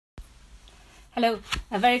Hello,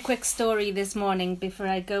 a very quick story this morning before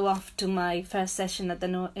I go off to my first session at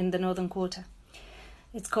in the Northern Quarter.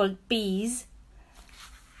 It's called Bees,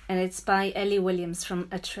 and it's by Eley Williams from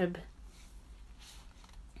Attrib.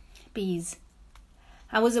 Bees.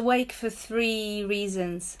 I was awake for 3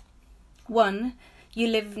 reasons. 1, you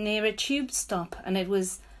live near a tube stop and it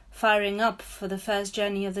was firing up for the first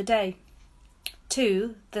journey of the day.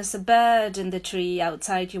 2, there's a bird in the tree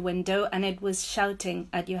outside your window and it was shouting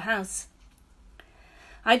at your house.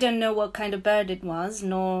 I don't know what kind of bird it was,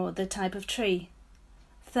 nor the type of tree.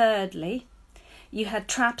 Thirdly, you had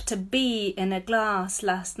trapped a bee in a glass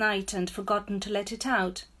last night and forgotten to let it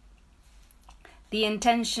out. The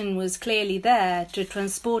intention was clearly there, to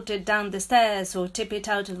transport it down the stairs or tip it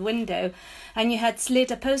out of the window, and you had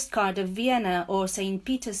slid a postcard of Vienna or St.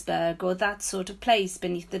 Petersburg or that sort of place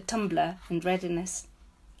beneath the tumbler in readiness.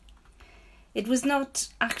 It was not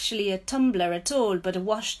actually a tumbler at all, but a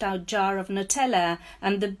washed-out jar of Nutella,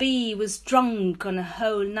 and the bee was drunk on a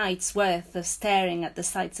whole night's worth of staring at the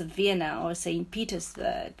sights of Vienna or St.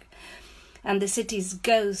 Petersburg, and the city's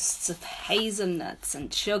ghosts of hazelnuts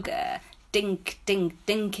and sugar,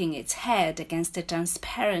 dinking its head against a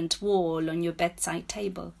transparent wall on your bedside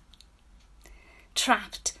table.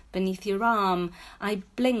 Trapped beneath your arm, I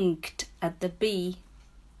blinked at the bee.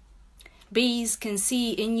 Bees can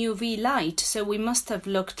see in UV light, so we must have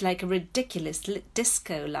looked like a ridiculous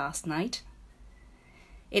disco last night.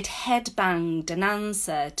 It head-banged an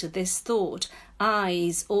answer to this thought,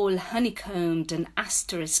 eyes all honeycombed and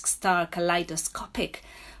asterisk star kaleidoscopic,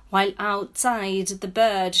 while outside the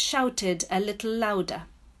bird shouted a little louder.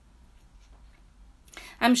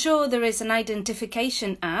 I'm sure there is an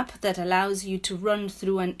identification app that allows you to run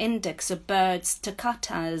through an index of birds'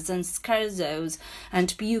 toccatas and scherzos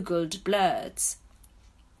and bugled blurts.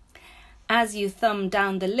 As you thumb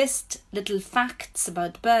down the list, little facts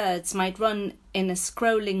about birds might run in a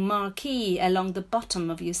scrolling marquee along the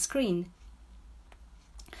bottom of your screen.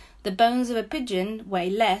 The bones of a pigeon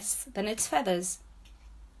weigh less than its feathers.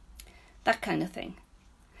 That kind of thing.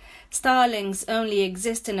 Starlings only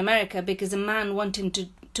exist in America because a man wanted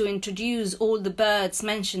to introduce all the birds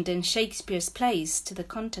mentioned in Shakespeare's plays to the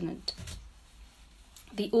continent.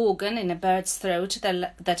 The organ in a bird's throat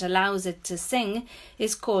that allows it to sing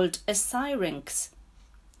is called a syrinx.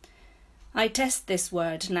 I test this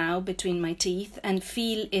word now between my teeth and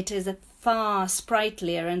feel it is a far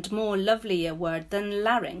sprightlier and more lovelier word than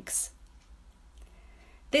larynx.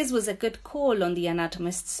 This was a good call on the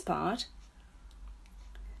anatomist's part.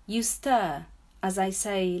 You stir, as I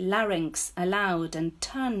say larynx aloud, and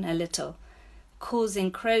turn a little,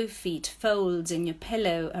 causing crow feet folds in your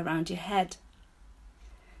pillow around your head.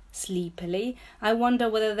 Sleepily, I wonder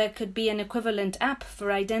whether there could be an equivalent app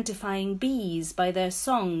for identifying bees by their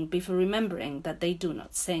song before remembering that they do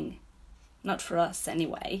not sing. Not for us,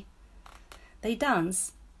 anyway. They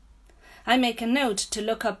dance. I make a note to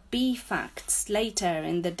look up bee facts later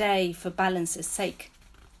in the day for balance's sake.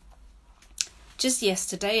 Just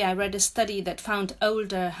yesterday, I read a study that found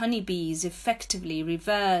older honeybees effectively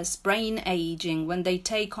reverse brain aging when they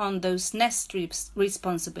take on those nest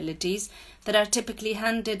responsibilities that are typically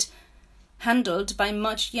handled by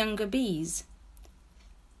much younger bees.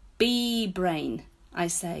 Bee brain, I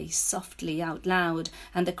say softly out loud,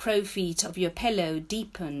 and the crow feet of your pillow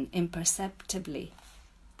deepen imperceptibly.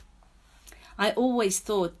 I always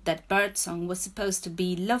thought that birdsong was supposed to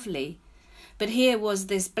be lovely, but here was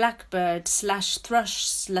this blackbird / thrush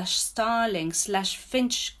 / starling /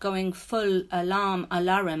 finch going full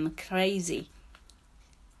alarm crazy.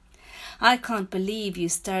 I can't believe you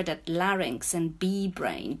stared at larynx and bee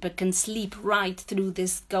brain, but can sleep right through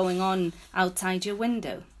this going on outside your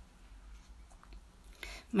window.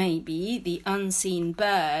 Maybe the unseen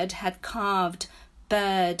bird had carved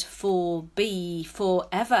bird for bee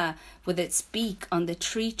forever with its beak on the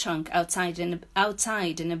tree trunk outside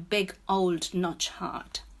in a big old notch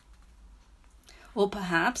heart. Or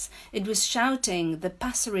perhaps it was shouting the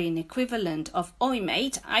passerine equivalent of "Oi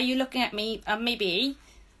mate, are you looking at me, bee?"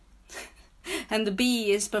 And the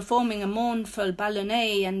bee is performing a mournful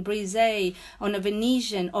ballonnet and brise on a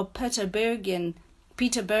Venetian or Peterburgian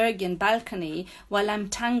balcony while I'm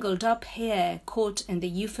tangled up here, caught in the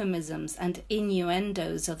euphemisms and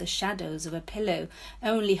innuendos of the shadows of a pillow,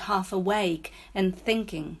 only half awake and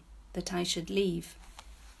thinking that I should leave.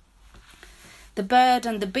 The bird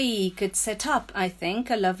and the bee could set up, I think,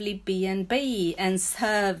 a lovely B&B and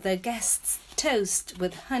serve their guests toast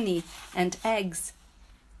with honey and eggs.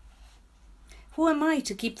 Who am I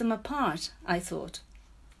to keep them apart? I thought.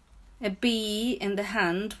 a bee in the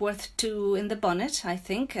hand worth 2 in the bonnet, I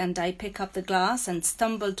think, and I pick up the glass and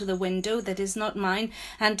stumble to the window that is not mine,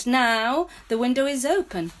 and now the window is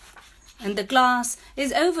open, and the glass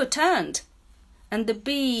is overturned, and the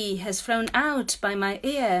bee has flown out by my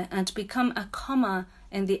ear and become a comma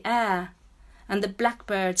in the air, and the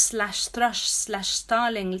blackbird / thrush /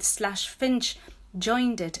 starling / finch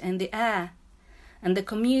joined it in the air. And the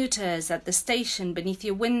commuters at the station beneath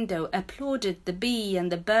your window applauded the bee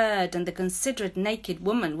and the bird and the considerate naked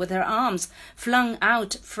woman with her arms flung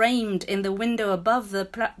out, framed in the window above the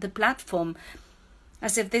platform,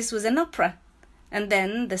 as if this was an opera. And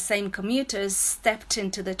then the same commuters stepped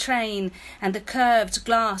into the train, and the curved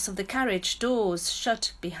glass of the carriage doors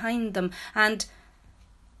shut behind them, and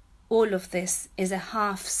all of this is a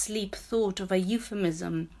half-sleep thought of a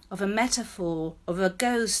euphemism, of a metaphor, of a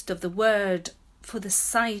ghost of the word for the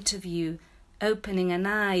sight of you opening an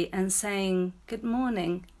eye and saying good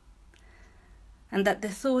morning, and that the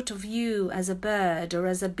thought of you as a bird or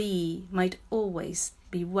as a bee might always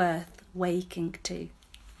be worth waking to.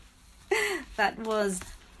 That was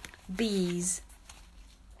Bees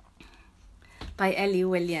by Eley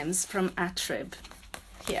Williams from Attrib.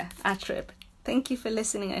 Here, Attrib. Thank you for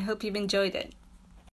listening. I hope you've enjoyed it.